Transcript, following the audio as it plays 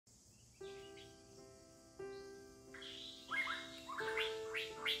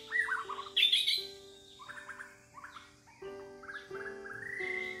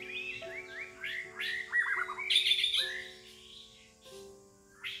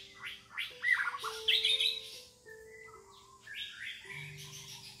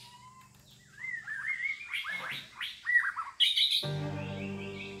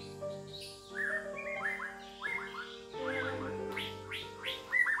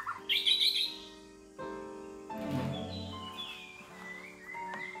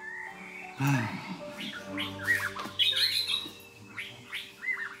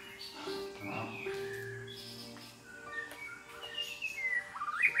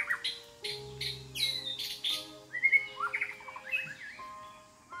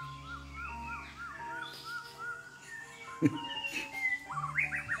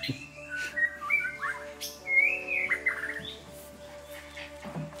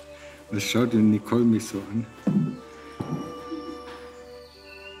Das schaut Nicole mich so an.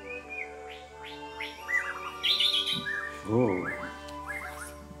 Oh.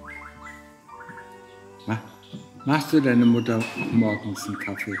 Machst du deine Mutter morgens einen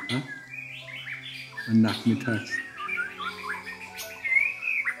Kaffee? Ha? Und nachmittags?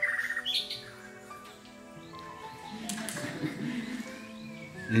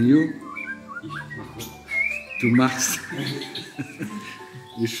 And you? Du machst.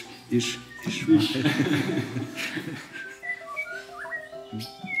 Ich mache.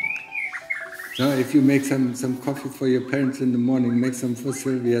 So if you make some coffee for your parents in the morning, make some for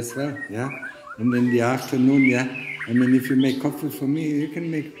Sylvia as well, yeah? And in the afternoon, yeah? I mean, if you make coffee for me, you can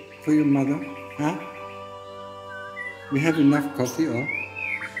make for your mother, huh? We have enough coffee, or?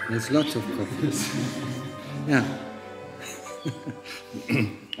 There's lots of coffee. Yeah.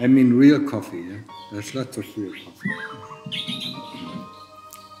 I mean real coffee, yeah? There's lots of real coffee.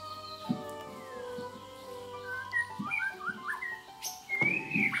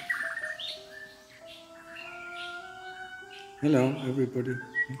 Hello, everybody.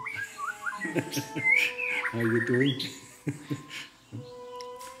 How are you doing?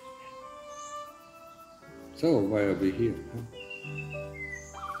 So, why are we here? Huh?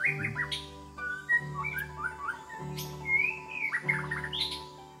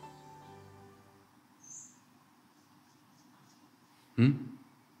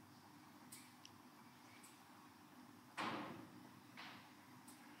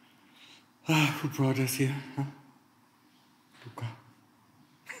 Who brought us here? Huh?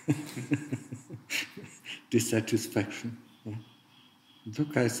 Dissatisfaction. Yeah?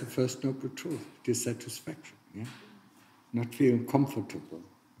 Dukkha is the first noble truth. Dissatisfaction. Yeah? Not feeling comfortable,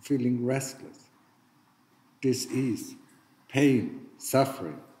 feeling restless, dis-ease, pain,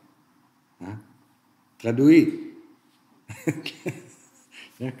 suffering. Huh? Traduit.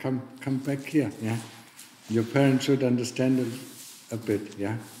 Yeah, come back here. Yeah? Your parents should understand it a bit.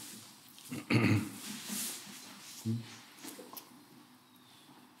 Yeah.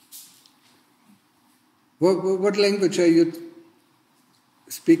 What language are you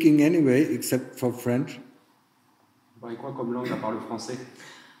speaking anyway, except for French? Vous parlez quoi comme langue à part le français?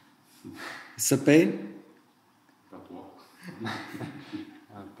 Spain? Patois.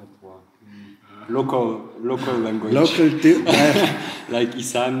 Patois. Local language. Like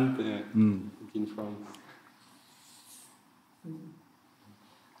Isan, in France.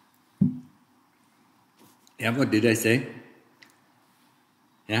 Yeah, what did I say?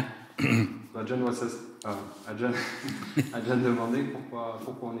 Yeah? Ajahn demandait pourquoi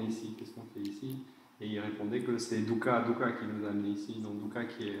on est ici, qu'est-ce qu'on fait ici, et il répondait que c'est dukkha qui nous a amenés ici, donc dukkha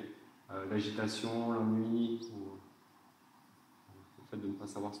qui est l'agitation, l'ennui, ou le fait de ne pas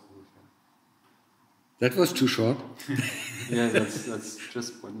savoir ce qu'on veut faire. That was too short. Yeah, that's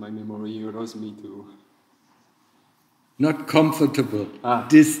just what my memory allows me to. Not comfortable.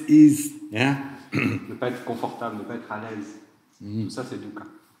 Dis-ease. Yeah? Ne pas être confortable, ne pas être à l'aise. Tout ça c'est dukkha.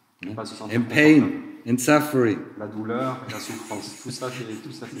 Ne pas se sentir and pain and suffering. La douleur et la souffrance. Tout ça c'est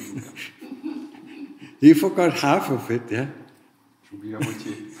dukkha. You forgot half of it, yeah? J'ai oublié la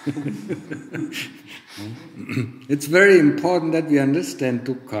moitié. It's very important that we understand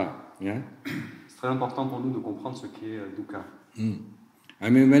dukkha, yeah? C'est très important pour nous de comprendre ce qu'est dukkha. I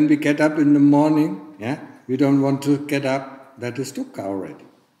mean, when we get up in the morning, yeah, we don't want to get up, that is dukkha already.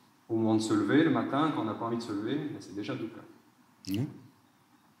 Au moment de se lever, le matin, quand on n'a pas envie de se lever, c'est déjà dukkha. Yeah?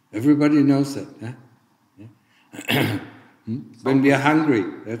 Everybody knows that, yeah? Yeah. When we are hungry,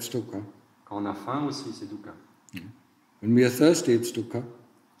 that's dukkha. Quand on a faim aussi, c'est dukkha. Yeah. When we are thirsty, it's dukkha.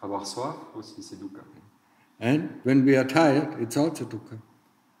 Avoir soif aussi, c'est dukkha. And when we are tired, it's also dukkha.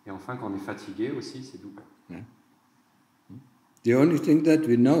 Et enfin, quand on est fatigué aussi, c'est dukkha. Yeah. The only thing that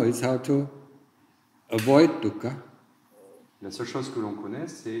we know is how to avoid dukkha. La seule chose que l'on connaît,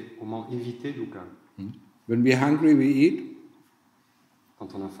 c'est comment éviter dukkha. When we are hungry, we eat.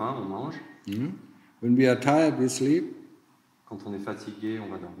 Quand on a faim, on mange. When we are tired, we sleep. Quand on est fatigué, on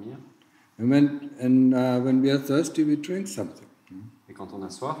va dormir. And when we are thirsty, we drink something. Et quand on a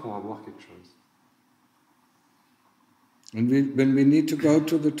soif, on va boire quelque chose. And when we need to go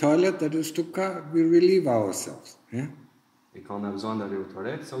to the toilet, that is dukkha, we relieve ourselves. Yeah? Et quand on a besoin d'aller aux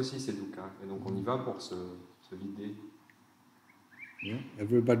toilettes, ça aussi c'est dukkha. Et donc on y va pour se vider. Yeah?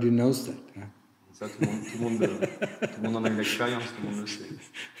 Everybody knows that. Huh? Ça, tout le monde en a eu l'expérience, tout le monde le sait.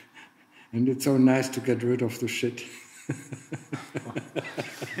 And it's so nice to get rid of the shit.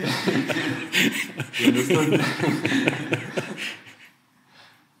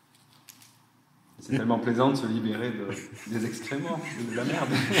 C'est tellement plaisant de se libérer des excréments, de la merde.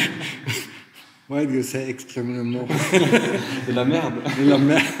 Why do you say excréments? De la merde. De la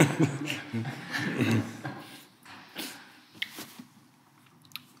merde.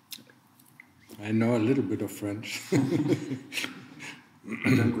 I know a little bit of French.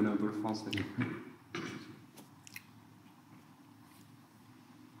 Ajahn connaît un peu le français.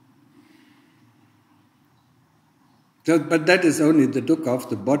 So, but that is only the dukkha of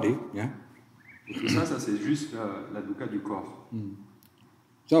the body, yeah? Et tout ça c'est juste la dukkha du corps.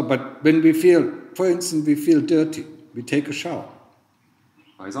 So, but when we feel, for instance, we feel dirty, we take a shower.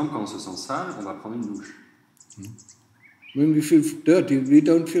 Par exemple, quand on se sent sale, on va prendre une douche. When we feel dirty, we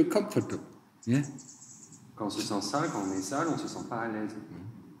don't feel comfortable, yeah? Quand on se sent sale, quand on est sale, on se sent pas à l'aise.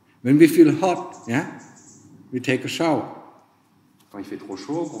 When we feel hot, yeah, we take a shower. Quand il fait trop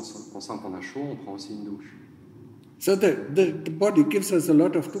chaud, qu'on sent qu'on a chaud, on prend aussi une douche. So the body gives us a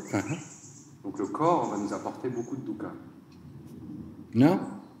lot of dukkha, huh? Donc le corps va nous apporter beaucoup de dukkha. No? Non.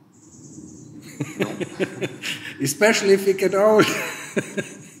 Especially if we get old.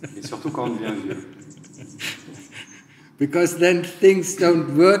 Et surtout quand on devient vieux. Because then things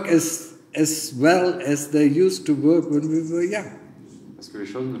don't work as well as they used to work when we were young. Parce que les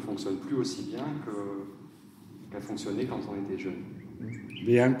choses ne fonctionnent plus aussi bien qu'elles fonctionnaient quand on était jeune.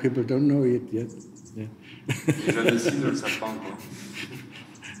 The young people don't know it yet. Yeah. Les jeunes ici ne le savent pas encore.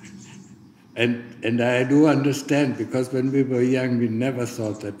 And I do understand, because when we were young, we never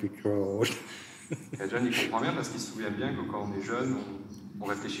thought that we grow old. Et Ajahn, il comprend bien parce qu'il se souvient bien que quand on est jeune, on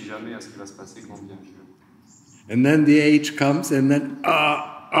réfléchit jamais à ce qui va se passer quand on devient vieux. And then the age comes, and then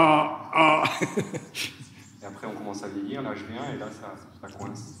Et après, on commence à vieillir, l'âge vient, et là, ça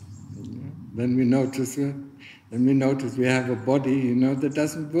coince. Then we notice we have a body, that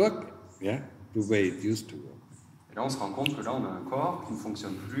doesn't work, yeah, the way it used to work. Et là, on se rend compte que là, on a un corps qui ne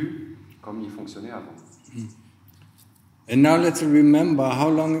fonctionne plus comme il fonctionnait avant. And now let's remember, how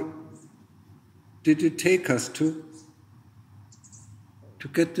long did it take us to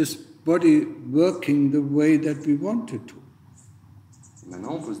get this body working the way that we wanted to? Et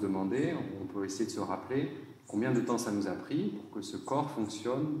maintenant, on peut se demander, on peut essayer de se rappeler combien de temps ça nous a pris pour que ce corps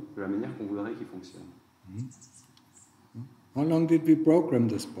fonctionne de la manière qu'on voudrait qu'il fonctionne. How long did we program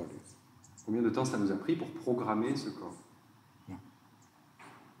this body? Combien de temps ça nous a pris pour programmer ce corps?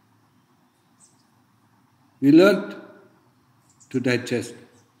 We learned to digest.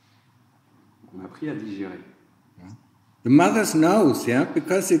 On a appris à digérer. The mother knows, yeah,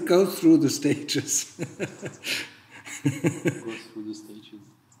 because it goes through the stages. It goes through the stages.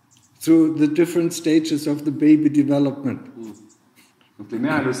 Through the different stages of the baby development. Donc les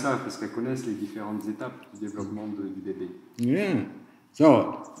mères, elles le savent parce qu'elles connaissent les différentes étapes du développement du bébé. Yeah.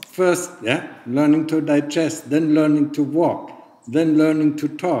 So, first, yeah, learning to digest, then learning to walk, then learning to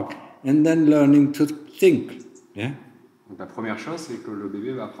talk, and then learning to think. Yeah. Donc la première chose, c'est que le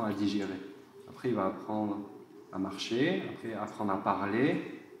bébé va apprendre à digérer. Après, il va apprendre à marcher, après apprendre à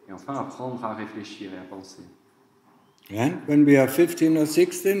parler, et enfin apprendre à réfléchir et à penser. And when we are 15 or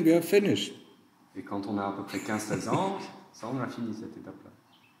 16, we are finished. Et quand on a à peu près 15-16 ans, ça on a fini cette étape-là.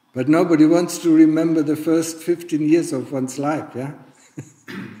 But nobody wants to remember the first 15 years of one's life, yeah?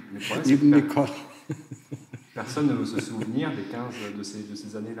 Even because personne ne veut se souvenir de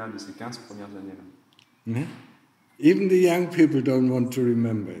ces années-là, de ces 15 premières années-là. Yeah. Even the young people don't want to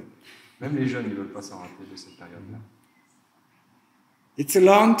remember it. Même les jeunes ne veulent pas s'en rappeler de cette période-là. It's a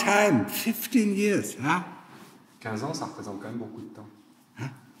long time, 15 years, huh? 15 ans, ça représente quand même beaucoup de temps.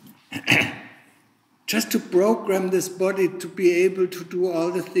 Just to program this body to be able to do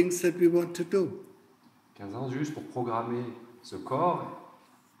all the things that we want to do. 15 ans juste pour programmer ce corps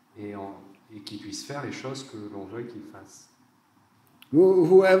et qu'il puisse faire les choses que l'on veut qu'il fasse.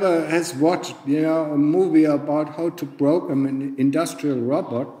 Whoever has watched, a movie about how to program an industrial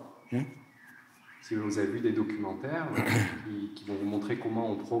robot, yeah? Si vous avez vu des documentaires qui vont vous montrer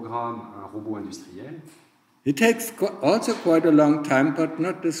comment on programme un robot industriel, it takes also quite a long time, but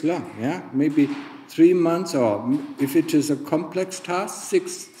not this long. Yeah, maybe 3 months, or if it is a complex task,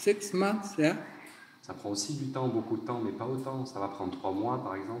 six months. Yeah. Ça prend aussi du temps, beaucoup de temps, mais pas autant. Ça va prendre 3 mois,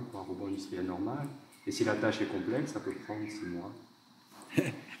 par exemple, pour un robot industriel normal. Et si la tâche est complexe, ça peut prendre 6 mois.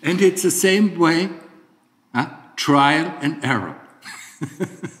 And it's the same way, trial and error.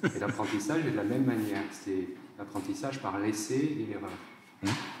 Et l'apprentissage est de la même manière. C'est l'apprentissage par l'essai et l'erreur.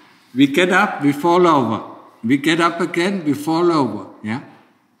 We get up, we fall over. we get up again, we fall over, yeah?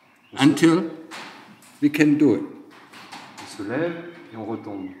 Until we can do it. On se lève et on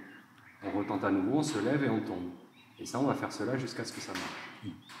retombe. On retente à nouveau, on se lève et on tombe. Et ça, on va faire cela jusqu'à ce que ça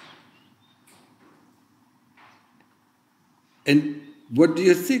marche. And what do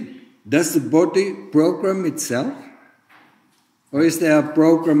you think? Does the body program itself? Or is there a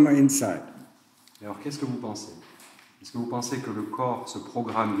programmer inside? Et alors, qu'est-ce que vous pensez? Est-ce que vous pensez que le corps se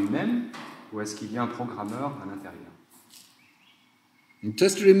programme lui-même ou est-ce qu'il y a un programmeur à l'intérieur?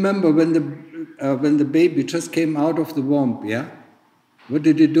 Just remember when the baby just came out of the womb, yeah? What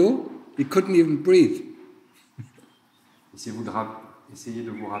did he do? He couldn't even breathe. Essayez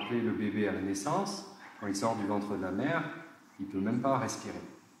de vous rappeler le bébé à la naissance, quand il sort du ventre de la mère, il ne peut même pas respirer.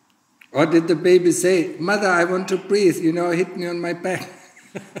 Or did the baby say, "Mother, I want to breathe, hit me on my back"?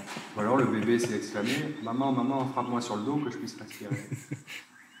 Ou alors le bébé s'est exclamé, maman, frappe-moi sur le dos que je puisse respirer.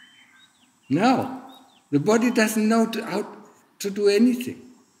 No, the body doesn't know how to do anything.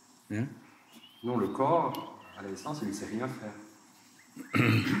 Yeah? Non, le corps, à la naissance, il ne sait rien faire.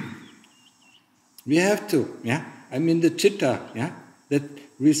 We have to, yeah? I mean the chitta, yeah, that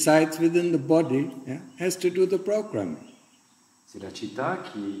resides within the body, yeah, has to do the programming. C'est la chitta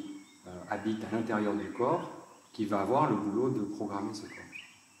qui habite à l'intérieur du corps qui va avoir le boulot de programmer ce corps.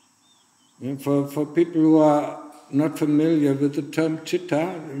 Yeah, for people who are not familiar with the term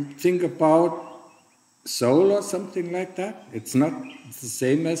chitta, think about soul or something like that. It's not the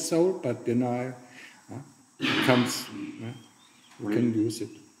same as soul, but it comes, you can use it.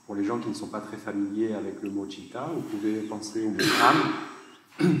 Pour les gens qui ne sont pas très familiers avec le mot chitta, vous pouvez penser au mot âme,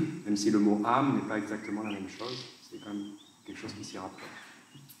 même si le mot âme n'est pas exactement la même chose, c'est quand même quelque chose qui s'y rapproche.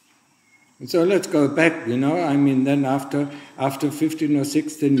 So let's go back, then after 15 or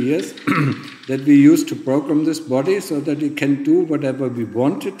 16 years that we used to program this body so that it can do whatever we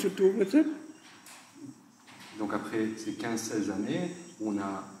wanted to do with it. Donc après ces 15-16 années, on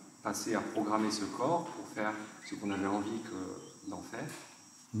a passé à programmer ce corps pour faire ce qu'on avait envie d'en faire.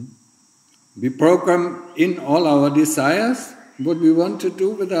 We program in all our desires what we want to do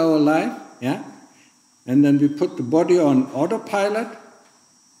with our life, yeah? And then we put the body on autopilot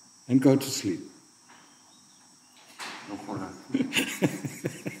and go to sleep. Donc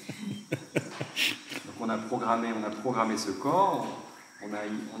on a programmé ce corps,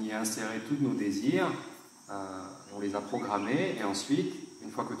 on y a inséré tous nos désirs, on les a programmés et ensuite,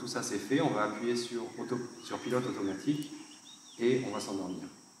 une fois que tout ça c'est fait, on va appuyer sur pilote automatique et on va s'endormir.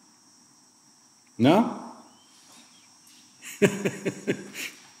 No?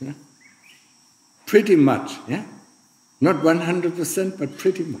 Pretty much, yeah? Not 100%, but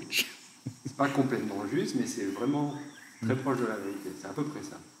pretty much. C'est pas complètement juste, mais c'est vraiment très proche de la vérité. C'est à peu près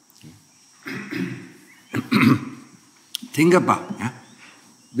ça. Think about, yeah?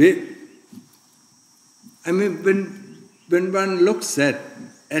 When one looks at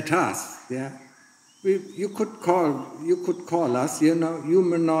us, yeah, you could call us,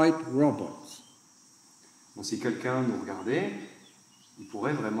 humanoid robots. Bon, si quelqu'un nous regardait, il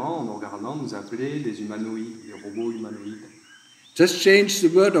pourrait vraiment, en nous regardant, nous appeler des humanoïdes, des robots humanoïdes. Just change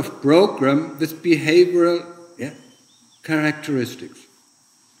the word of program with behavioral characteristics.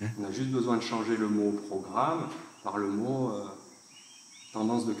 Yeah? On a juste besoin de changer le mot programme par le mot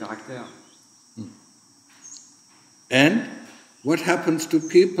tendance de caractère. And what happens to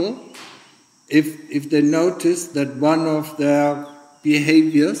people if they notice that one of their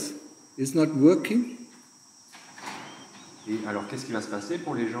behaviors is not working? Et alors, qu'est-ce qui va se passer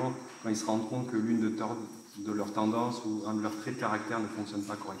pour les gens quand ils se rendent compte que l'une de leurs tendances ou un de leurs traits de caractère ne fonctionne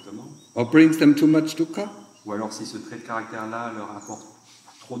pas correctement? Or brings them too much dukkha? Ou alors si ce trait de caractère-là leur apporte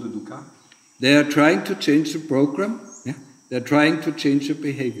trop de dukkha? They are trying to change the program. Yeah? They are trying to change the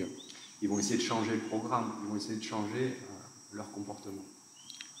behavior. Ils vont essayer de changer le programme. Ils vont essayer de changer leur comportement.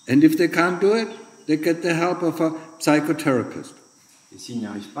 And if they can't do it, they get the help of a psychotherapist. Et s'ils n'y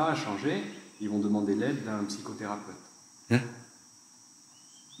arrivent pas à changer, ils vont demander l'aide d'un psychothérapeute. Yeah?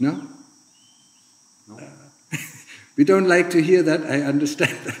 No? Non? We don't like to hear that, I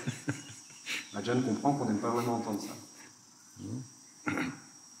understand that. Ajahn comprend qu'on n'aime pas vraiment entendre ça.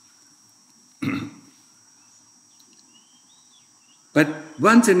 But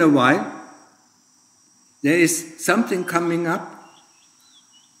once in a while, there is something coming up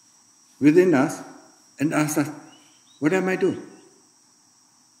within us and asks us, what am I doing?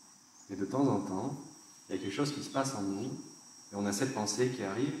 Et de temps en temps, il y a quelque chose qui se passe en nous et on a cette pensée qui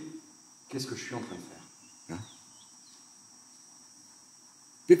arrive, qu'est-ce que je suis en train de faire?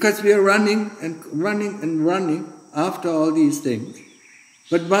 Because we are running after all these things.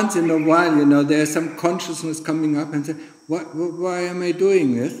 But once in a while, there is some consciousness coming up and say, why am I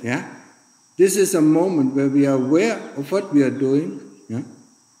doing this? Yeah? This is a moment where we are aware of what we are doing, yeah?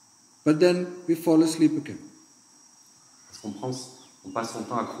 But then we fall asleep again. Parce qu'on passe son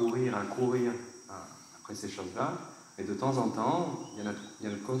temps à courir après ces choses-là, et de temps en temps, il y a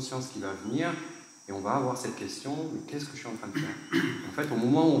notre conscience qui va venir, et on va avoir cette question, mais qu'est-ce que je suis en train de faire? En fait, au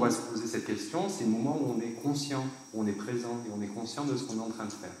moment où on va se poser cette question, c'est le moment où on est conscient, où on est présent, et on est conscient de ce qu'on est en train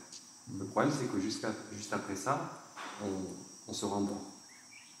de faire. Le problème, c'est que juste après ça, on se rendort.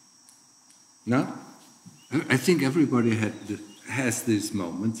 No? I think everybody has these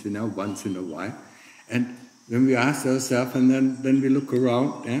moments, once in a while. And when we ask ourselves, and then we look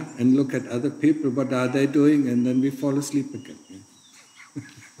around, yeah, and look at other people, what are they doing, and then we fall asleep again. Yeah?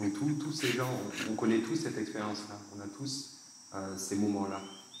 Donc tous ces gens, on connaît tous cette expérience-là, on a tous ces moments-là,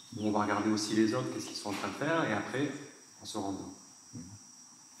 où on va regarder aussi les autres, qu'est-ce qu'ils sont en train de faire, et après, on se rendort.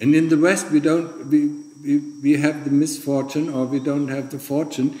 And in the West, we have the misfortune, or we don't have the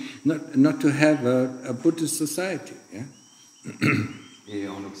fortune, not to have a Buddhist society. Yeah? Et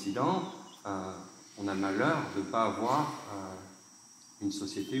en Occident, on a le malheur de ne pas avoir une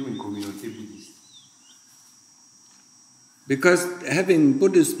société ou une communauté bouddhiste. Because having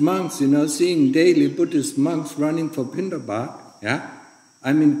Buddhist monks, seeing daily Buddhist monks running for Pindabhat, yeah,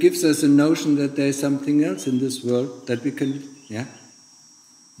 I mean, gives us a notion that there is something else in this world that we can, yeah,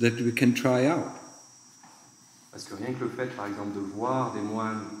 that we can try out. Parce que rien que le fait, par exemple, de voir des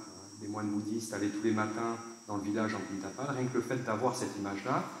moines bouddhistes aller tous les matins dans le village en Pindabhat, rien que le fait d'avoir cette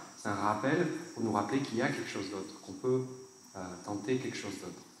image-là, c'est un rappel pour nous rappeler qu'il y a quelque chose d'autre, qu'on peut tenter quelque chose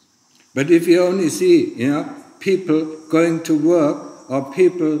d'autre. But if you only see, people going to work, or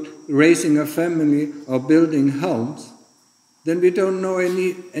people raising a family, or building homes, then we don't know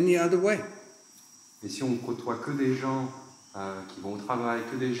any other way. Et si on côtoie que des gens qui vont au travail,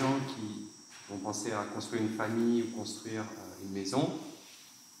 que des gens qui vont penser à construire une famille ou construire une maison,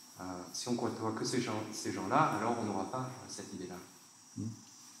 si on côtoie que ces gens-là, alors on n'aura pas cette idée-là.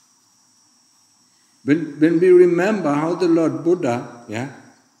 When we remember how the Lord Buddha, yeah,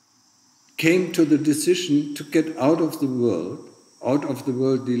 came to the decision to get out of the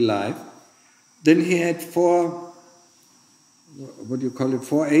worldly life, then he had four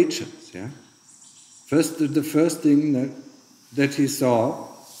agents, yeah. The first thing that he saw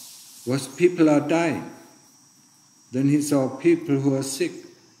was people are dying. Then he saw people who are sick.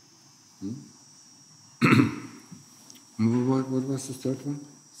 What was the third one?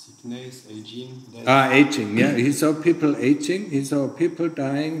 Sickness, aging, death. Aging, yeah. He saw people aging, he saw people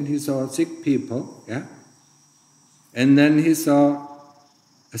dying, and he saw sick people, yeah. And then he saw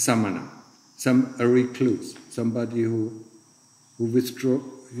a samana, a recluse, somebody who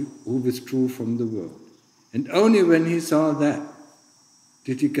withdrew from the world. And only when he saw that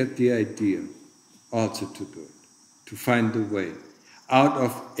did he get the idea also to do it, to find the way out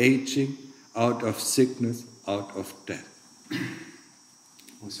of aging, out of sickness, out of death.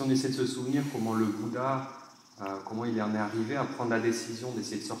 Donc si on essaie de se souvenir comment le Bouddha, comment il en est arrivé à prendre la décision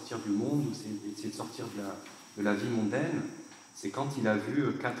d'essayer de sortir du monde, ou d'essayer de sortir de la vie mondaine, c'est quand il a vu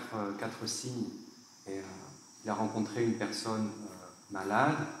quatre signes. Et, il a rencontré une personne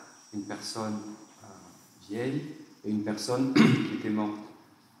malade, une personne vieille et une personne qui était morte.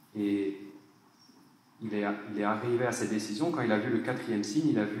 Et il est arrivé à cette décision quand il a vu le quatrième signe,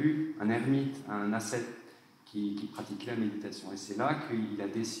 il a vu un ermite, un ascète qui pratiquait la méditation. Et c'est là qu'il a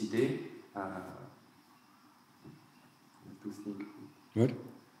décidé to think. What?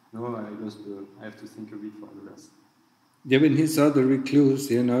 No, I have to think a bit for the rest. Yeah, when he saw the recluse,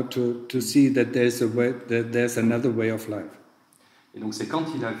 to see that there's a way, that there's another way of life. Et donc c'est quand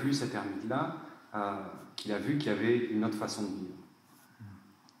il a vu cet ermite-là qu'il a vu qu'il y avait une autre façon de vivre.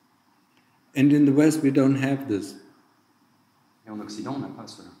 And in the West, we don't have this. Et en Occident, on n'a pas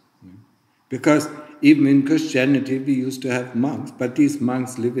cela. Because even in Christianity, we used to have monks, but these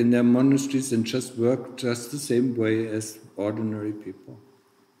monks live in their monasteries and just work just the same way as ordinary people.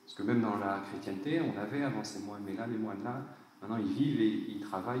 Parce que même dans la chrétienté, on avait avant ces moines, mais là, les moines-là, maintenant, ils vivent et ils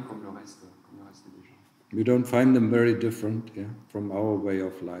travaillent comme le reste des gens. We don't find them very different, yeah, from our way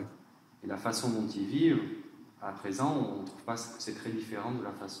of life. Et la façon dont ils vivent, à présent, on ne trouve pas que c'est très différent de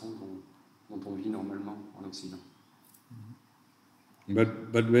la façon dont on vit normalement en Occident.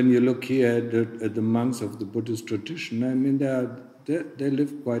 But when you look here at the monks of the Buddhist tradition, I mean, they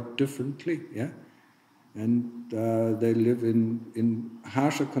live quite differently, yeah, and they live in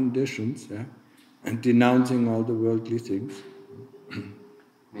harsher conditions, yeah, and denouncing all the worldly things.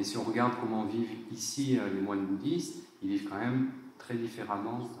 Mais si on regarde comment vivent ici les moines bouddhistes, ils vivent quand même très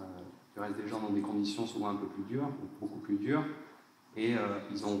différemment du reste des gens, dans des conditions souvent un peu plus dures, beaucoup plus dures, et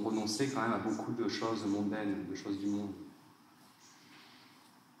ils ont renoncé quand même à beaucoup de choses mondaines, de choses du monde.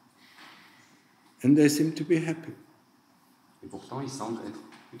 And they seem to be happy. Et pourtant, ils semblent être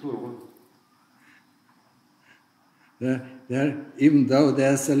plutôt heureux. Even though they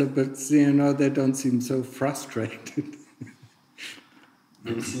are celibates, they don't seem so frustrated.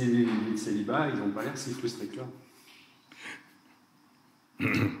 Même s'ils vivent une vie de célibat, ils n'ont pas l'air si frustrés que ça.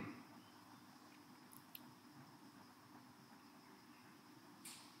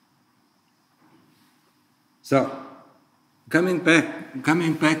 So, coming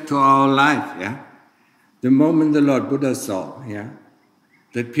back to our life, the moment the Lord Buddha saw,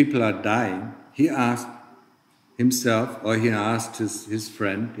 that people are dying, he asked himself, or he asked his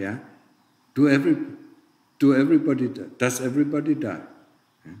friend, does everybody die?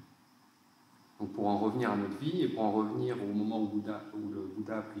 Donc pour en revenir à notre vie et pour en revenir au moment où le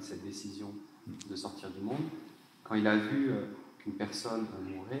Bouddha a pris cette décision de sortir du monde, quand il a vu qu'une personne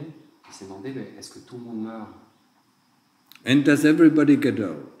mourait, il s'est demandé, est-ce que tout le monde meurt? And does everybody get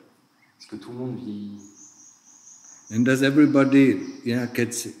old? Est-ce que tout le monde vieillit? And does everybody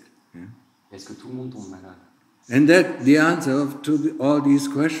get sick? Est-ce que tout le monde tombe malade? And the answer to all these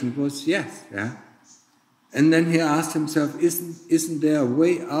questions was yes. And then he asked himself, isn't there a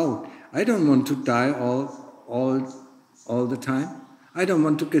way out? I don't want to die all the time. I don't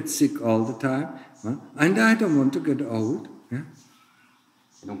want to get sick all the time. And I don't want to get old.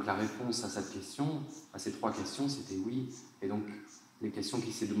 Et donc la réponse à cette question, à ces trois questions, c'était oui. Et donc les questions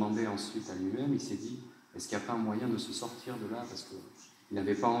qu'il s'est demandées ensuite à lui-même, il s'est dit, est-ce qu'il n'y a pas un moyen de se sortir de là? Parce qu'il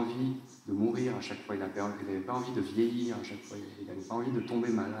n'avait pas envie de mourir à chaque fois, il n'avait pas envie de vieillir à chaque fois, il n'avait pas envie de tomber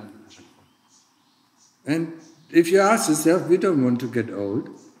malade à chaque fois. And if you ask yourself, we don't want to get old,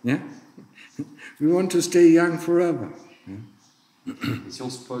 we want to stay young forever. Et si on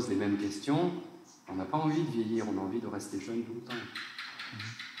se pose les mêmes questions, on n'a pas envie de vieillir, on a envie de rester jeune tout le temps.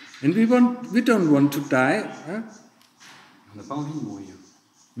 And we don't want to die. On n'a pas envie de mourir.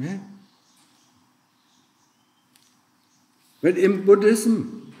 But in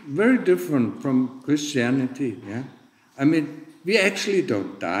Buddhism, very different from Christianity. I mean, we actually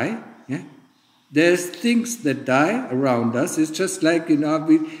don't die. There's things that die around us. It's just like,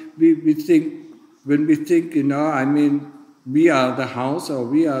 we think, when we think, I mean, we are the house or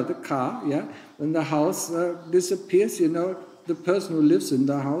we are the car, When the house disappears, the person who lives in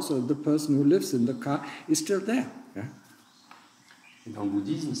the house or the person who lives in the car is still there. Et dans le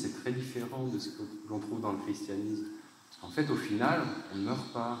bouddhisme, c'est très différent de ce que l'on trouve dans le christianisme. Parce qu'en fait, au final, on ne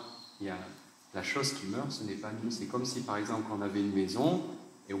meurt pas. La chose qui meurt, ce n'est pas nous. C'est comme si, par exemple, on avait une maison,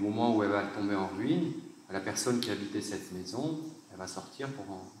 et au moment où elle va tomber en ruine, la personne qui habitait cette maison, elle va sortir pour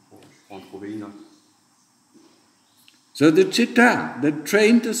en trouver une autre. So the chitta that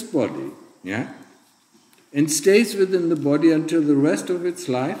trained this body, and stays within the body until the rest of its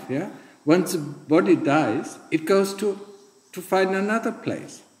life, once the body dies, it goes to find another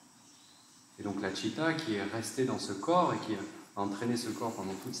place. Et donc la chitta qui est restée dans ce corps et qui a entraîné ce corps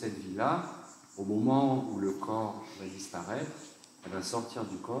pendant toute cette vie-là, au moment où le corps va disparaître, elle va sortir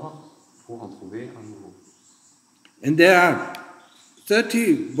du corps pour en trouver un nouveau. And there are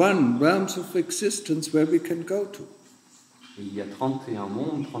 31 realms of existence where we can go to. Et il y a 31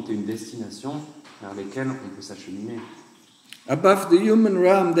 mondes, 31 destinations vers lesquelles on peut s'acheminer. Above the human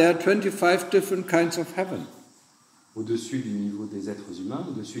realm, there are 25 different kinds of heaven. Au-dessus du niveau des êtres humains,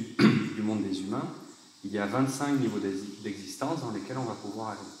 au-dessus du monde des humains, il y a 25 niveaux d'existence dans lesquels on va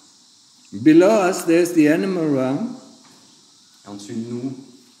pouvoir aller. Below us, there's the animal realm. Et en dessus de nous,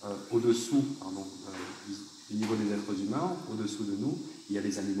 au-dessous du niveau des êtres humains, au-dessous de nous, il y a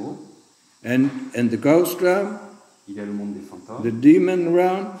les animaux. And the ghost realm. Il y a le monde des fantômes. The demon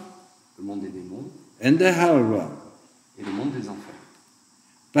realm. Le monde des démons. And the hell realm. Et le monde des enfers.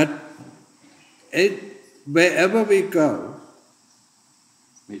 But wherever we go,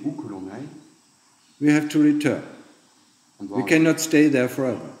 mais où que l'on aille, we have to return. We cannot stay there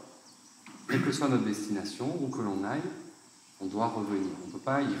forever. Quelle que soit notre destination, où que l'on aille, on doit revenir. On ne peut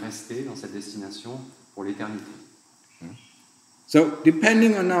pas y rester dans cette destination pour l'éternité. So,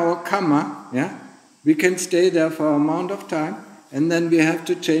 depending on our karma, we can stay there for an amount of time, and then we have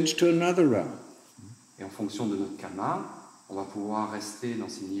to change to another realm. Et en fonction de notre karma, on va pouvoir rester dans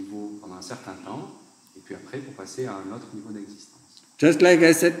ces niveaux pendant un certain temps, et puis après, pour passer à un autre niveau d'existence. Just like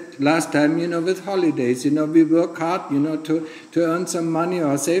I said last time, with holidays, we work hard, to earn some money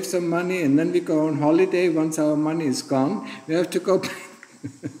or save some money, and then we go on holiday. Once our money is gone, we have to go back.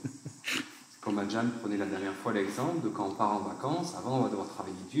 Comme Ajahn prenait la dernière fois l'exemple de quand on part en vacances, avant on va devoir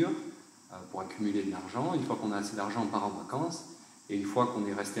travailler dur pour accumuler de l'argent. Une fois qu'on a assez d'argent, on part en vacances. Et une fois qu'on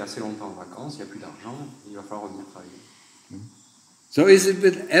est resté assez longtemps en vacances, il n'y a plus d'argent, il va falloir revenir travailler. So is it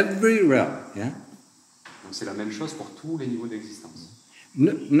with every realm, Donc c'est la même chose pour tous les niveaux d'existence.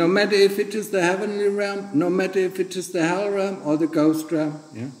 No matter if it is the heavenly realm, no matter if it is the hell realm or the ghost realm,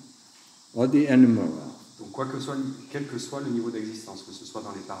 yeah, or the animal realm. Donc quel que soit le niveau d'existence, que ce soit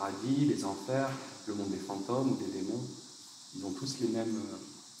dans les paradis, les enfers, le monde des fantômes ou des démons, ils ont tous la même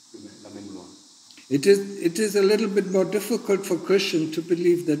loi. It is a little bit more difficult for Christians to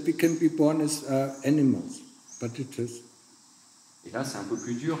believe that we can be born as animals, but it is. Et là, c'est un peu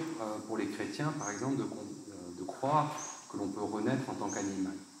plus dur pour les chrétiens, par exemple, de croire que l'on peut renaître en tant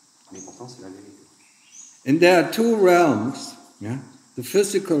qu'animal. Mais pourtant, c'est la vérité. And there are two realms, yeah, the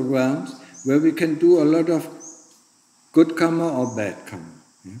physical realms, where we can do a lot of good karma or bad karma.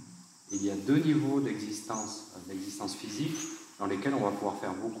 Yeah? Il y a deux niveaux d'existence physique, dans lesquels on va pouvoir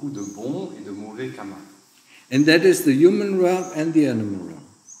faire beaucoup de bons et de mauvais karma. And that is the human realm and the animal realm.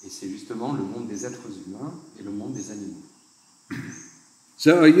 Et c'est justement le monde des êtres humains et le monde des animaux.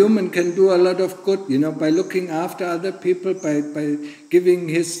 So a human can do a lot of good, by looking after other people, by giving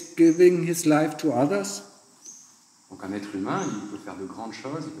his life to others. Donc un être humain, il peut faire de grandes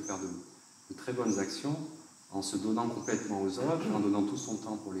choses, il peut faire de très bonnes actions en se donnant complètement aux autres, en donnant tout son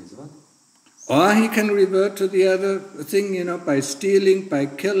temps pour les autres. Or he can revert to the other thing, by stealing, by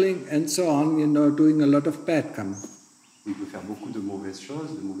killing, and so on, doing a lot of bad karma. Il peut faire beaucoup de mauvaises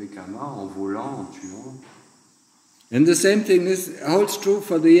choses, de mauvais karma, en volant, en tuant. And the same thing holds true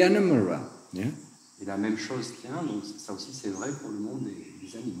for the animal realm. Yeah? Et la même chose tient, donc ça aussi c'est vrai pour le monde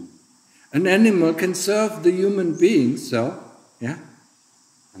des animaux. An animal can serve the human beings, so, yeah?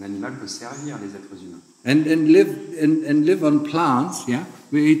 Un animal peut servir les êtres humains. And live on plants, yeah,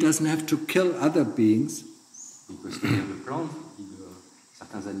 where he doesn't have to kill other beings. Il peut se nourrir de plantes,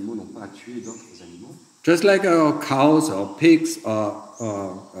 certains animaux n'ont pas à tuer d'autres animaux. Just like our cows or pigs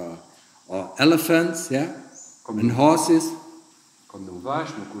or elephants, yeah, and horses. Comme nos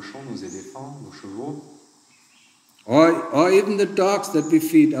vaches, nos cochons, nos éléphants, nos chevaux. Or even the dogs that we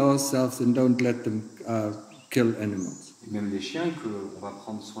feed ourselves and don't let them kill animals. Et même les chiens qu'on va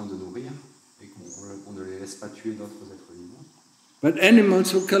prendre soin de nourrir et qu'on ne les laisse pas tuer d'autres êtres vivants. But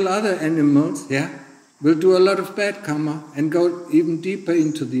animals who kill other animals, yeah, will do a lot of bad karma and go even deeper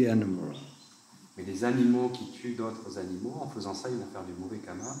into the animal realm. Mais les animaux qui tuent d'autres animaux, en faisant ça, ils vont faire du mauvais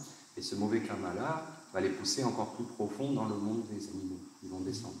karma. Et ce mauvais karma-là va les pousser encore plus profond dans le monde des animaux. Ils vont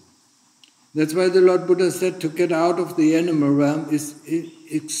descendre. That's why the Lord Buddha said to get out of the animal realm is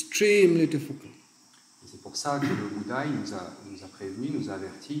extremely difficult. Et c'est pour ça que le Bouddha nous a prévenu, nous a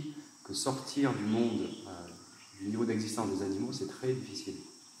averti que sortir du monde, du niveau d'existence des animaux, c'est très difficile.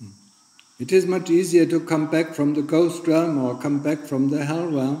 It is much easier to come back from the ghost realm or come back from the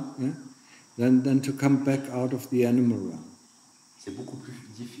hell realm, yeah, than to come back out of the animal realm. C'est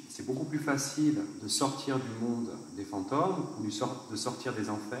beaucoup plus facile de sortir du monde des fantômes ou de sortir des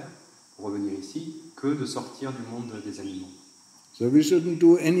enfers pour revenir ici que de sortir du monde des animaux. So we shouldn't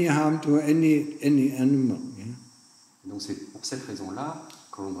do any harm to any animal. Yeah? Donc c'est pour cette raison-là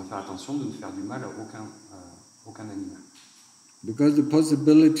que l'on doit faire attention de ne faire du mal à aucun animal. Because the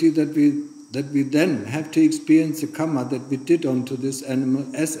possibility that we then have to experience the karma that we did onto this animal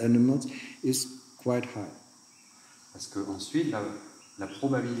as animals is quite high. Parce qu'ensuite, la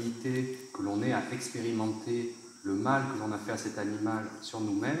probabilité que l'on ait à expérimenter le mal que l'on a fait à cet animal sur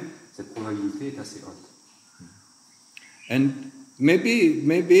nous-mêmes, cette probabilité est assez haute. And maybe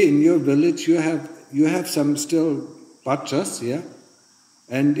in your village you have some still bachas, yeah?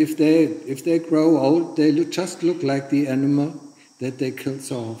 And if they grow old, they just look like the animal that they killed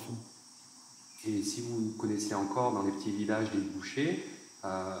so often. Et si vous connaissez encore dans les petits villages des bouchers,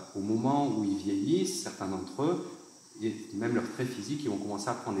 au moment où ils vieillissent, certains d'entre eux, et même leurs traits physiques, ils vont commencer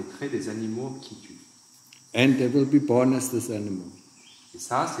à prendre les traits des animaux qui tuent. And they will be born as this animal. Et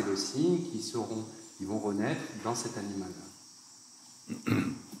ça, c'est le signe qu'ils vont renaître dans cet animal-là.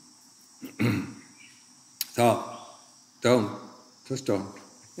 So, just don't.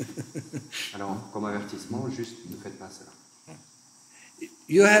 Alors, comme avertissement, juste ne faites pas cela.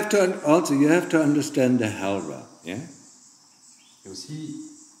 You have to understand the hell realm, yeah? Et aussi,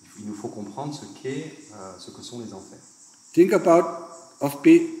 il nous faut comprendre ce que sont les enfers. Think about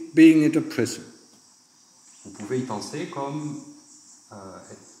being in a prison. Vous pouvez y penser comme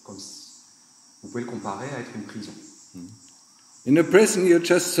vous pouvez le comparer à être une prison. In a prison, you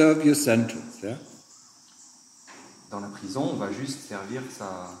just serve your sentence, yeah? Dans la prison, on va juste servir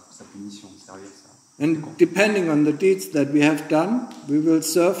sa punition, servir ça. And depending on the deeds that we have done, we will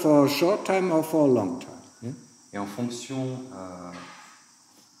serve for a short time or for a long time. Yeah? Et en fonction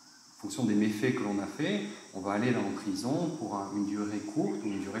des méfaits que l'on a fait, on va aller en prison pour une durée courte ou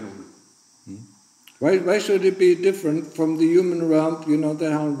une durée longue. Why should it be different from the human realm, the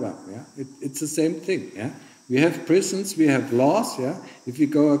hell realm? Yeah? It's the same thing. Yeah? We have prisons, we have laws, yeah. If we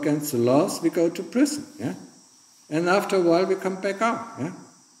go against the laws, we go to prison, yeah. And after a while we come back out, yeah.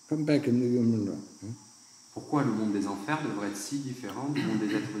 Come back in the human realm. Yeah? Pourquoi le monde des enfers devrait être si différent du monde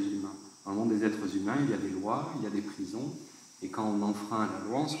des êtres humains? Dans le monde des êtres humains, il y a des lois, il y a des prisons, et quand on enfreint la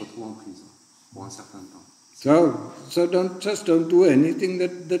loi, on se retrouve en prison pour un certain temps. So don't do anything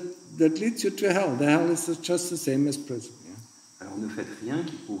that leads you to hell. The hell is just the same as prison. Yeah? Alors ne faites rien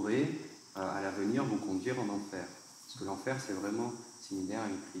qui pourrait à l'avenir vous conduire en enfer. Parce que l'enfer, c'est vraiment similaire à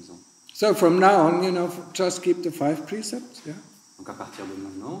une prison. So from now on, just keep the 5 precepts. Yeah? Donc à partir de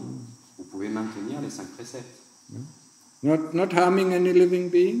maintenant, vous pouvez maintenir les 5 préceptes. Yeah? Not harming any living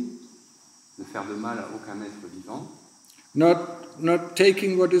being. Ne faire de mal à aucun être vivant. Not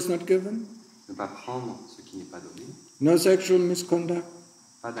taking what is not given. Ne pas prendre ce qui n'est pas donné. No sexual misconduct.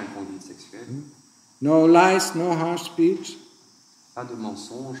 Pas d'inconduite sexuelle. No lies, no harsh speech. Pas de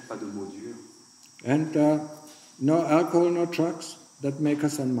mensonges, pas de mots durs. And no alcohol, no drugs that make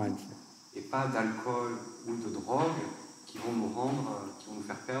us unmindful. Et pas d'alcool ou de drogue qui vont nous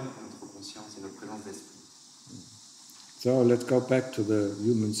faire perdre notre conscience et notre présence d'esprit. So let's go back to the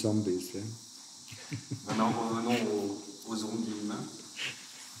human zombies. Yeah? Maintenant revenons aux zombies humains.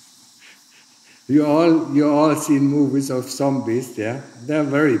 You all seen movies of zombies, yeah? They're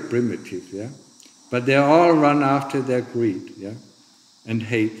very primitive, yeah? But they all run after their greed, yeah? And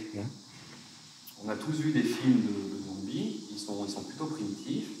hate, yeah? On a tous vu des films de zombies, ils sont plutôt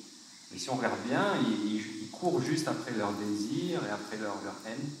primitifs, mais si on regarde bien, ils courent juste après leurs désirs et après leur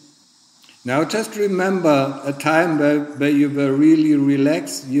haine. Now just remember a time where you were really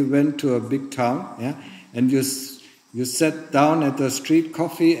relaxed, you went to a big town, yeah? And you sat down at a street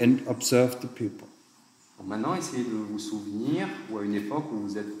coffee and observed the people. Donc maintenant, essayez de vous souvenir ou à une époque où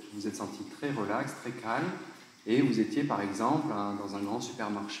vous êtes senti très relax, très calme, et vous étiez par exemple dans un grand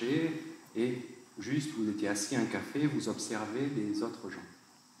supermarché et juste vous étiez assis à un café, vous observez les autres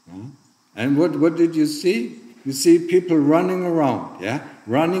gens. And what did you see? You see people running around, yeah,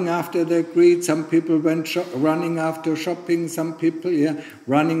 running after their greed. Some people went running after shopping. Some people, yeah,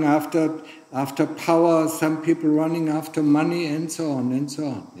 running after power. Some people running after money, and so on and so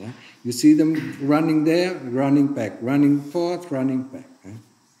on. Yeah, you see them running there, running back, running forth, running back. Yeah?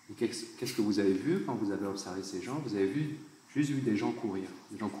 Qu'est-ce que vous avez vu quand vous avez observé ces gens? Vous avez juste vu des gens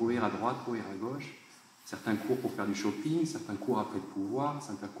courir à droite, courir à gauche. Certains courent pour faire du shopping, certains courent après le pouvoir,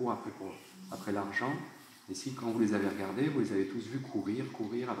 certains courent après l'argent. Et si, quand vous les avez regardés, vous les avez tous vus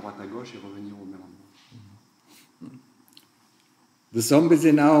courir à droite, à gauche et revenir au même endroit. The zombies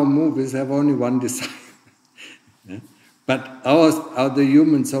in our movies have only one desire. Yeah? But the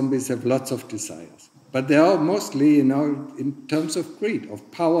human zombies have lots of desires. But they are mostly, in terms of greed, of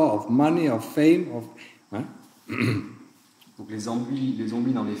power, of money, of fame, of... Huh? Donc les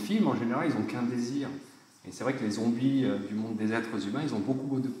zombies dans les films, en général, ils n'ont qu'un désir. Et c'est vrai que les zombies du monde des êtres humains, ils ont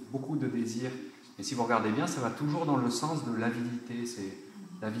beaucoup de désirs. Et si vous regardez bien, ça va toujours dans le sens de l'avidité. C'est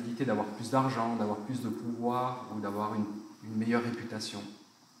l'avidité d'avoir plus d'argent, d'avoir plus de pouvoir ou d'avoir une meilleure réputation.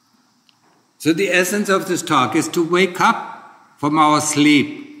 So the essence of this talk is to wake up from our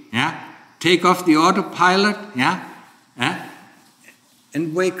sleep, yeah? Take off the autopilot, yeah?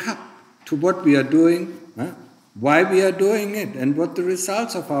 And wake up to what we are doing, why we are doing it, and what the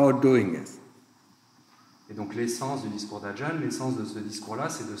results of our doing is. Et donc l'essence du discours d'Ajahn, l'essence de ce discours-là,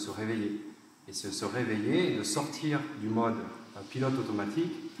 c'est de se réveiller. Et se réveiller, et de sortir du mode pilote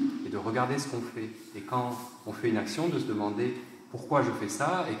automatique et de regarder ce qu'on fait. Et quand on fait une action, de se demander pourquoi je fais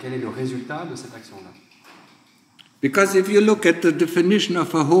ça et quel est le résultat de cette action-là. Because if you look at the definition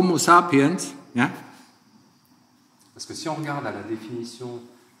of a Homo sapiens, yeah? Parce que si on regarde à la définition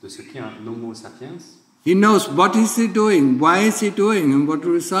de ce qu'est un Homo sapiens, he knows what is he doing, why is he doing, and what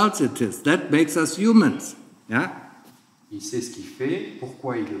results it is. That makes us humans, yeah? Il sait ce qu'il fait,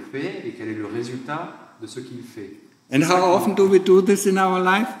 pourquoi il le fait et quel est le résultat de ce qu'il fait. And how often do we do this in our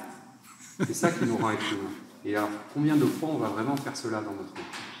life? C'est ça qui nous rend être humains. Et alors, combien de fois on va vraiment faire cela dans notre vie?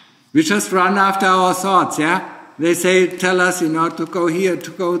 We just run after our thoughts, yeah? They tell us, to go here,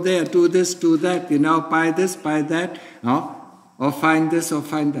 to go there, do this, do that, buy this, buy that, or find this, or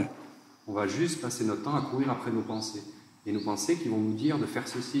find that. On va juste passer notre temps à courir après nos pensées. Et nos pensées qui vont nous dire de faire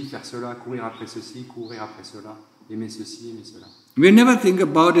ceci, faire cela, courir après ceci, courir après cela. Aimer ceci, aimer cela. We never think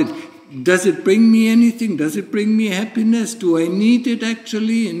about it. Does it bring me anything? Does it bring me happiness? Do I need it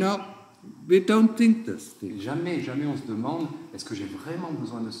actually? We don't think this. Jamais on se demande, est-ce que j'ai vraiment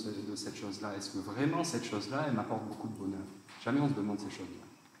besoin de cette chose-là? Est-ce que vraiment cette chose-là, elle m'apporte beaucoup de bonheur? Jamais on se demande ces choses-là.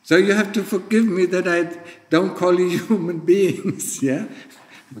 So you have to forgive me that I don't call you human beings, yeah?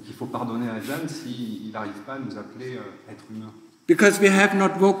 Donc il faut pardonner à Ajahn s'il n'arrive pas à nous appeler être humains. Because we have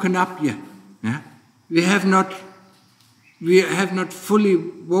not woken up yet, yeah? we have not fully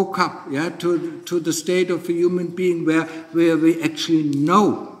woke up, yeah, to the state of a human being where we actually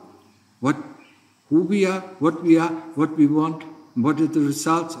know who we are, what we want, and what the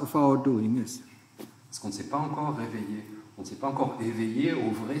results of our doing is. Parce qu'on ne s'est pas encore réveillé. On ne s'est pas encore éveillé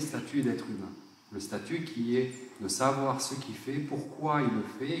au vrai statut d'être humain. Le statut qui est de savoir ce qu'il fait, pourquoi il le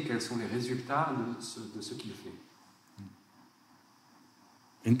fait et quels sont les résultats de ce qu'il fait.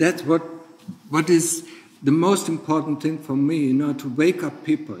 And that's what is the most important thing for me, to wake up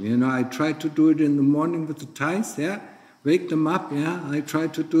people. I try to do it in the morning with the Thais, yeah, wake them up, yeah. I try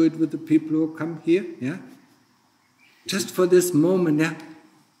to do it with the people who come here, yeah. Just for this moment, yeah.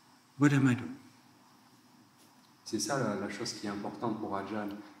 What am I doing? C'est ça la chose qui est importante pour Ajahn.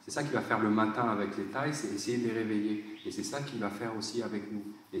 C'est ça qu'il va faire le matin avec les Thais, c'est essayer de les réveiller. Et c'est ça qu'il va faire aussi avec nous.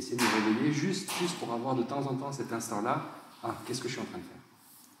 Essayer de les réveiller juste pour avoir de temps en temps cet instant-là. Ah, qu'est-ce que je suis en train de faire?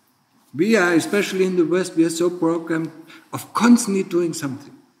 We are, especially in the West, we are so programmed of constantly doing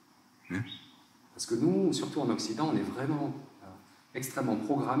something. Yeah? Parce que nous, surtout en Occident, on est vraiment extrêmement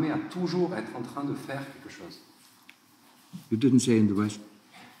programmés à toujours être en train de faire quelque chose. You didn't say in the West.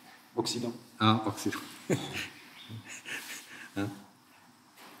 Occident. Ah, Occident.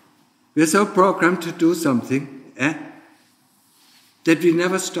 We are so programmed to do something, that we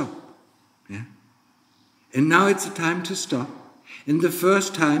never stop. Yeah? And now it's a time to stop. And the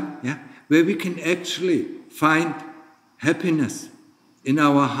first time, yeah, where we can actually find happiness in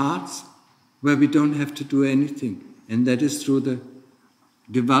our hearts, where we don't have to do anything. And that is through the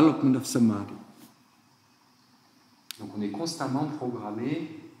development of samadhi. Donc on est constamment programmé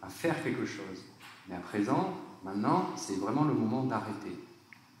à faire quelque chose. Mais à présent, maintenant, c'est vraiment le moment d'arrêter.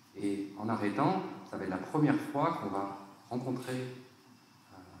 Et en arrêtant, ça va être la première fois qu'on va rencontrer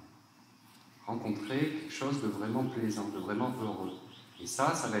quelque chose de vraiment plaisant, de vraiment heureux. Et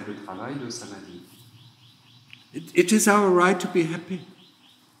ça va être le travail de samadhi. It is our right to be happy.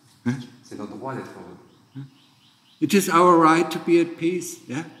 Huh? C'est notre droit d'être heureux. It is our right to be at peace.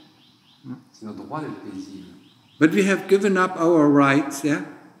 Yeah? C'est notre droit d'être paisible. But we have given up our rights, yeah,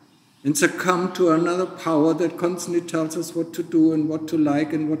 and succumbed to another power that constantly tells us what to do and what to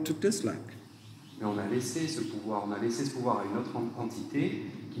like and what to dislike. Mais on a laissé ce pouvoir à une autre entité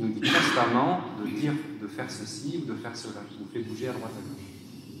qui nous dit constamment de faire ceci ou de faire cela, qui nous fait bouger à droite à gauche.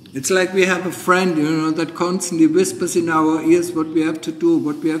 It's like we have a friend, that constantly whispers in our ears what we have to do,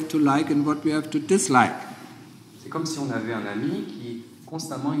 what we have to like and what we have to dislike. C'est comme si on avait un ami qui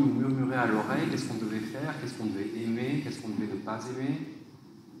constamment il nous murmurait à l'oreille qu'est-ce qu'on devait faire, qu'est-ce qu'on devait aimer, qu'est-ce qu'on devait ne pas aimer.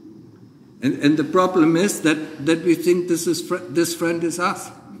 And the problem is that we think this friend is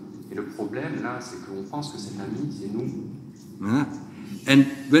us. Et le problème là, c'est qu'on pense que cet ami, c'est nous. Yeah. And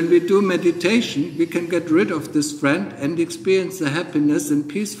when we do meditation, we can get rid of this friend and experience the happiness and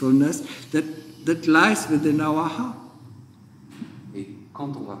peacefulness that lies within our heart. Et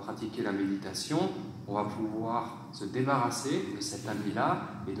quand on va pratiquer la méditation, on va pouvoir se débarrasser de cet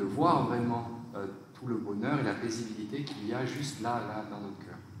ami-là et de voir vraiment tout le bonheur et la paisibilité qu'il y a juste là dans notre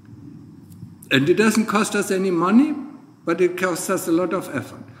cœur. And it doesn't cost us any money, but it costs us a lot of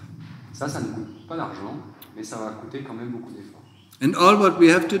effort. Ça ne coûte pas d'argent, mais ça va coûter quand même beaucoup d'efforts. And all what we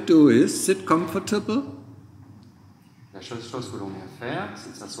have to do is sit comfortable. La chose que l'on a à faire,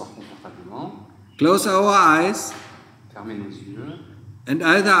 c'est de s'asseoir confortablement. Close our eyes. Fermer nos yeux. And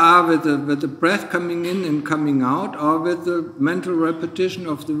either are with the breath coming in and coming out, or with the mental repetition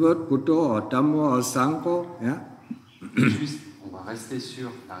of the word Buddha or Dhammo or Sangho. Yeah? Juste, on va rester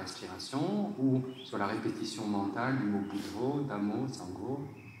sur la respiration ou sur la répétition mentale du mot Buddha, Dhammo, Sangho.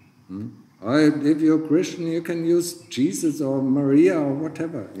 Or if you're Christian, you can use Jesus or Maria or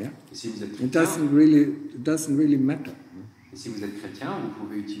whatever. Yeah? Et si vous êtes It chrétien, doesn't really matter. Et si vous êtes chrétien, vous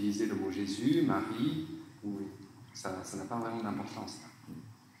pouvez utiliser le mot Jésus, Marie, ou ça n'a pas vraiment d'importance.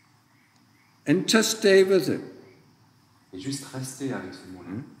 And just stay with it. Et juste rester avec ce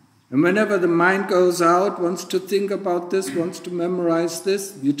mot-là. And whenever the mind goes out, wants to think about this, wants to memorize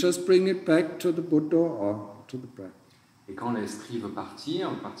this, you just bring it back to the Buddha or to the breath. Et quand l'esprit veut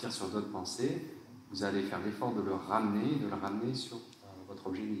partir sur d'autres pensées, vous allez faire l'effort de le ramener sur votre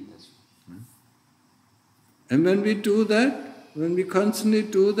objet de méditation. And when we do that, when we constantly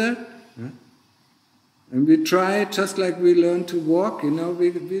do that, and we try just like we learn to walk, we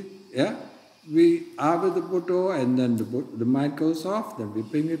are with the Buddha, and then the mind goes off, then we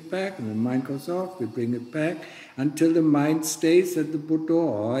bring it back, and the mind goes off, we bring it back, until the mind stays at the Buddha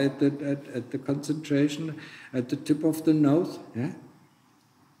or at the concentration, at the tip of the nose. Yeah?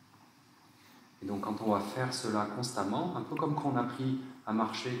 Et donc quand on va faire cela constamment, un peu comme quand on a appris à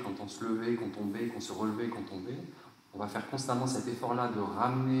marcher, quand on se levait, qu'on tombait, qu'on se relevait, qu'on tombait, on va faire constamment cet effort-là de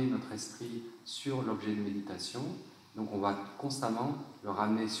ramener notre esprit sur l'objet de méditation. Donc on va constamment le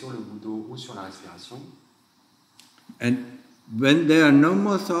ramener sur le budo ou sur la respiration. And when there are no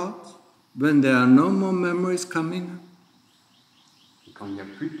more thoughts, when there are no more memories coming, et quand il n'y a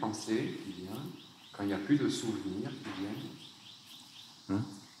plus de pensée qui vient, quand il n'y a plus de souvenirs qui viennent,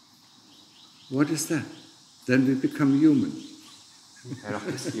 what is that? Then we become human. Alors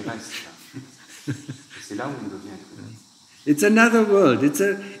qu'est-ce qui reste là? C'est là où on devient être humain. It's another world.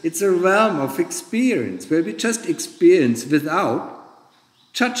 It's a realm of experience where we just experience without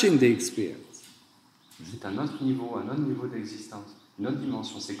touching the experience. C'est un autre niveau d'existence, une autre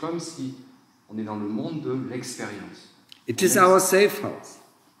dimension. C'est comme si on est dans le monde de l'expérience. It is our safe house.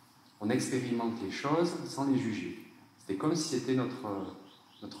 On expérimente les choses sans les juger. C'est comme si c'était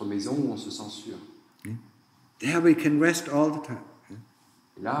notre maison où on se sent sûr. There we can rest all the time.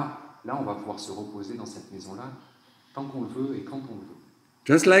 Et là, on va pouvoir se reposer dans cette maison-là tant qu'on le veut et quand on le veut.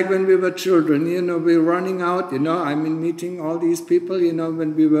 Just like when we were children, we're running out, meeting all these people,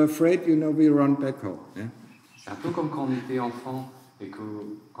 when we were afraid, we run back home. Yeah? C'est un peu comme quand on était enfant et que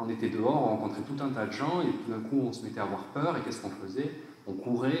quand on était dehors, on rencontrait tout un tas de gens et tout d'un coup on se mettait à avoir peur et qu'est-ce qu'on faisait? On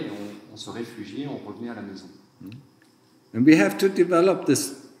courait, on se réfugiait, on revenait à la maison. And we have to develop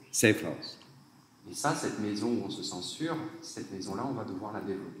this safe house. Et ça, cette maison où on se sent sûr, cette maison-là, on va devoir la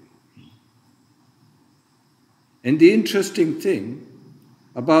développer. And the interesting thing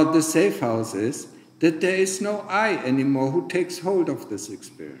about the safe house is that there is no I anymore who takes hold of this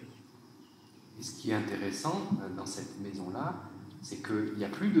experience. Et ce qui est intéressant dans cette maison-là, c'est qu'il n'y a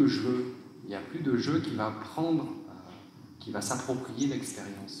plus de jeu. Il n'y a plus de jeu qui va prendre, qui va s'approprier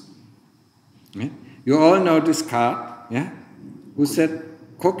l'expérience. Yeah? You all know this card, yeah? Who said,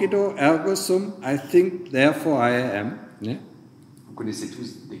 "Cogito ergo sum, I think, therefore I am." Yeah? Vous connaissez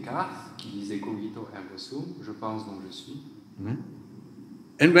tous Descartes qui disait cogito ergo sum, je pense donc je suis. Yeah?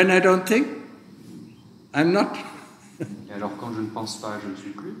 And when I don't think, I'm not. Et alors quand je ne pense pas, je ne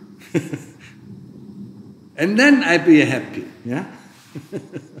suis plus. And then I be happy. Yeah?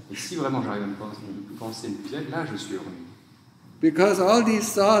 Et si vraiment j'arrive à ne plus penser, ne plus être, là je suis heureux. Because all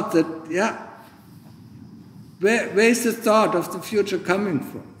these thoughts that, where's the thought of the future coming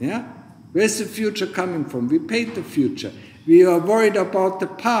from? Yeah? Where's the future coming from? We paint the future. We are worried about the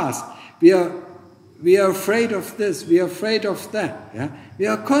past. We are afraid of this. We are afraid of that. Yeah? We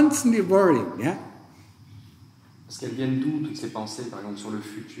are constantly worrying. Yeah? Parce qu'elles viennent d'où toutes ces pensées, par exemple sur le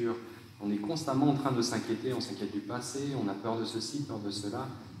futur? On est constamment en train de s'inquiéter, on s'inquiète du passé, on a peur de ceci, peur de cela.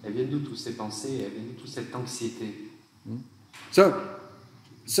 Elles viennent d'où toutes ces pensées? Elles viennent d'où toute cette anxiété?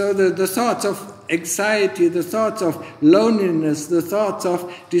 So the thoughts of anxiety, the thoughts of loneliness, the thoughts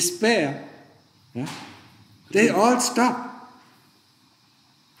of despair, they all stop.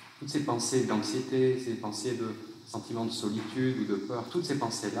 Toutes ces pensées d'anxiété, ces pensées de sentiments de solitude ou de peur, toutes ces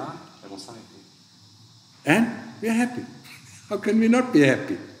pensées-là, elles vont s'arrêter. And we are happy. How can we not be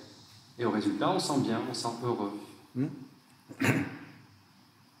happy? Et au résultat, on sent bien, on sent heureux.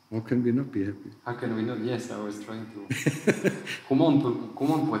 How can we not be happy? How can we not? Yes, I was trying to... comment on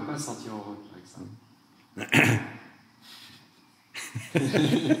ne pourrait pas se sentir heureux avec ça?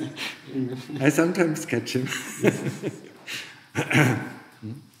 I sometimes catch him.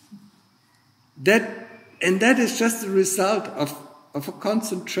 That is just the result of a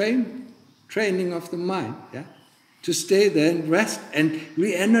constant training of the mind, yeah? To stay there and rest and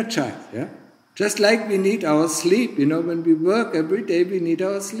re-energize, yeah? Just like we need our sleep, when we work every day, we need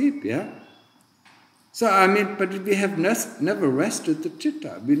our sleep, yeah? So, but we have never rested the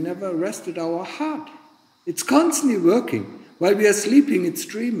chitta. We never rested our heart. It's constantly working. While we are sleeping, it's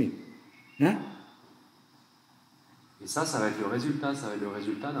dreaming, yeah? Et ça va être le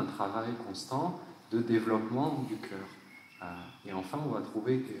résultat d'un travail constant de développement du cœur. Et enfin, on va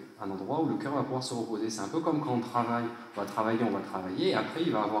trouver un endroit où le cœur va pouvoir se reposer. C'est un peu comme quand on travaille. On va travailler, et après,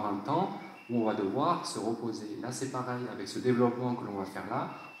 il va y avoir un temps où on va devoir se reposer. Là, c'est pareil. Avec ce développement que l'on va faire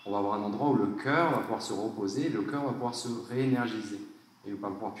là, on va avoir un endroit où le cœur va pouvoir se reposer, le cœur va pouvoir se réénergiser, et il va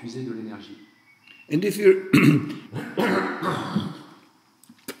pouvoir puiser de l'énergie. And if you...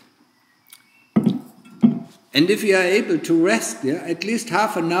 And if you are able to rest, at least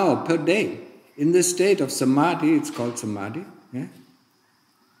half an hour per day, in this state of samadhi, it's called samadhi. Yeah?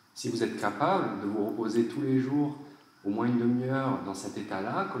 Si vous êtes capable de vous reposer tous les jours, au moins une demi-heure, dans cet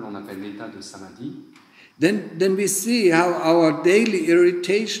état-là, que l'on appelle l'état de samadhi, then we see how our daily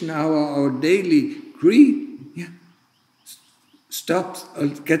irritation, our daily greed, stops,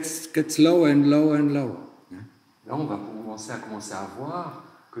 gets lower and lower and lower. Yeah? Là, on va commencer à voir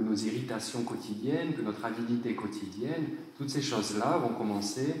que nos irritations quotidiennes, que notre avidité quotidienne, toutes ces choses-là vont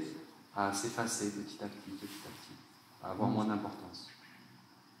commencer à s'effacer petit à petit, petit à petit. à avoir moins d'importance.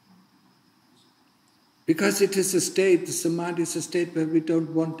 Because it is a state, the samadhi is a state where we don't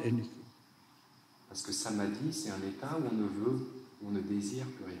want anything. Parce que samadhi, c'est un état où on ne veut, où on ne désire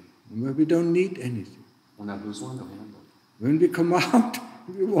plus rien. Where we don't need anything. On a besoin de rien d'autre. When we come out,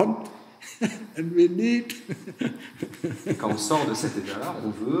 we want and we need. Et quand on sort de cet état-là,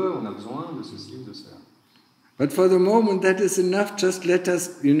 on veut, on a besoin de ceci ou de cela. But for the moment, that is enough. Just let us,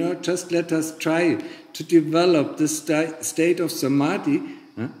 just let us try to develop this state of samadhi,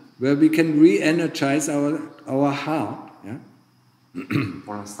 where we can re-energize our heart. Yeah?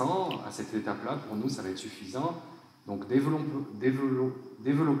 Pour l'instant, à cette étape-là, pour nous, ça va être suffisant. Donc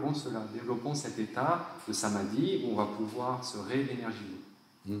développons cela, développons cet état de samadhi où on va pouvoir se réénergiser.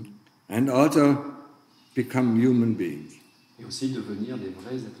 And also become human beings. Et aussi devenir des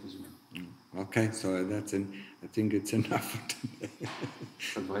vrais êtres humains. Okay, so I think it's enough for today.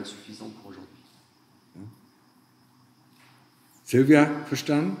 Ça devrait être suffisant pour aujourd'hui. Sylvia,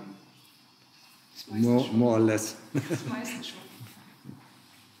 verstanden? More or less.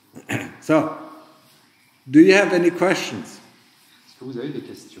 So, do you have any questions? Est-ce que vous avez des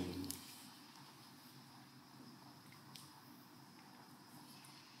questions?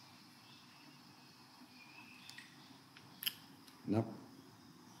 No.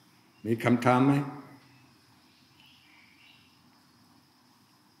 มีคำถามไหม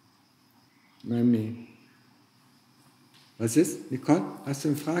ไม่มี Was ist? Nicole, hast du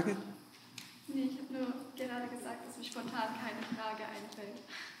eine Frage? Nee, ich habe nur gerade gesagt, dass mir spontan keine Frage einfällt.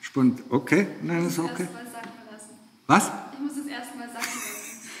 Okay, nein, ist okay. Erst mal sacken lassen. Was? Ich muss es erst mal sacken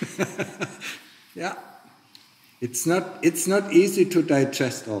lassen. Yeah. It's not easy to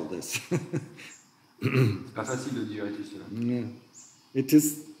digest all this. C'est pas facile de digérer tout cela. Yeah. It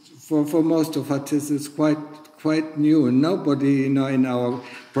is for most of us it is quite new, and nobody in our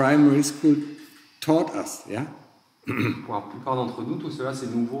primary school taught us, yeah. Pour la plupart d'entre nous, tout cela c'est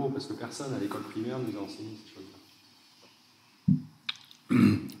nouveau parce que personne à l'école primaire nous a enseigné ces choses-là.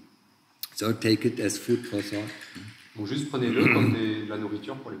 So take it as food for thought. Donc juste prenez-le comme de la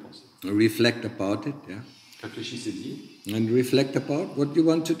nourriture pour les pensées. Reflect about it, yeah. Réfléchissez-y. And reflect about what you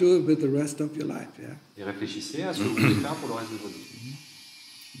want to do with the rest of your life, yeah. Et réfléchissez à ce que vous voulez faire pour le reste de votre vie.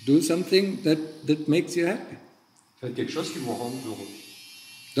 Do something that makes you happy. Faites quelque chose qui vous rende heureux.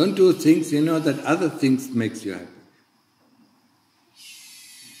 Don't do things, that other things makes you happy.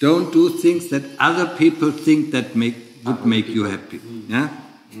 Don't do things that other people think that would make you happy. Yeah?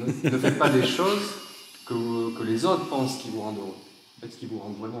 Ne faites pas des choses que les autres pensent qui vous rendent heureux. Faites ce qui vous rend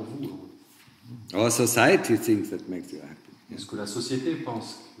vraiment vous heureux. Our society thinks that makes you happy. Yeah? Ce que la société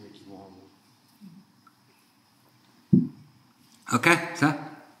pense qui vous rend heureux. Okay, so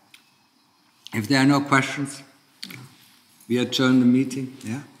if there are no questions, we adjourn the meeting.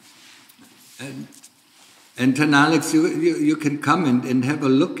 Yeah. And then Alex, you can come and have a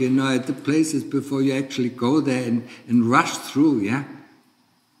look, at the places before you actually go there and rush through. Yeah.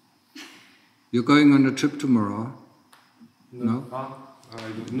 You're going on a trip tomorrow. No.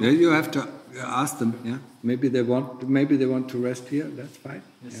 Yeah, you have to ask them. Yeah. Maybe they want to rest here. That's fine.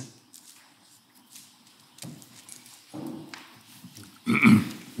 Yes. Yeah.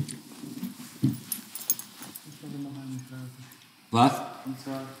 Was? Und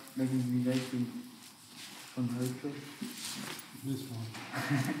zwar wegen die Leitung von heute.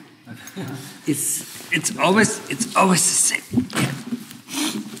 It's always the same.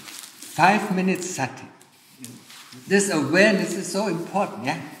 5 minutes sati. This awareness is so important,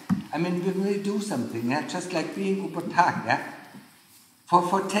 yeah? I mean, when we do something, yeah, just like being upatak, yeah?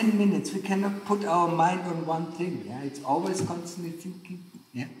 For 10 minutes, we cannot put our mind on one thing, yeah? It's always constantly thinking,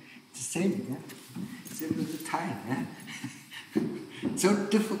 yeah? It's the same, yeah? Same with the time, yeah? So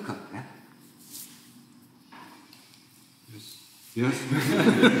difficult, yeah? Yes.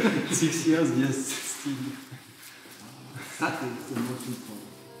 6 years, yes, still. Sati is the most important.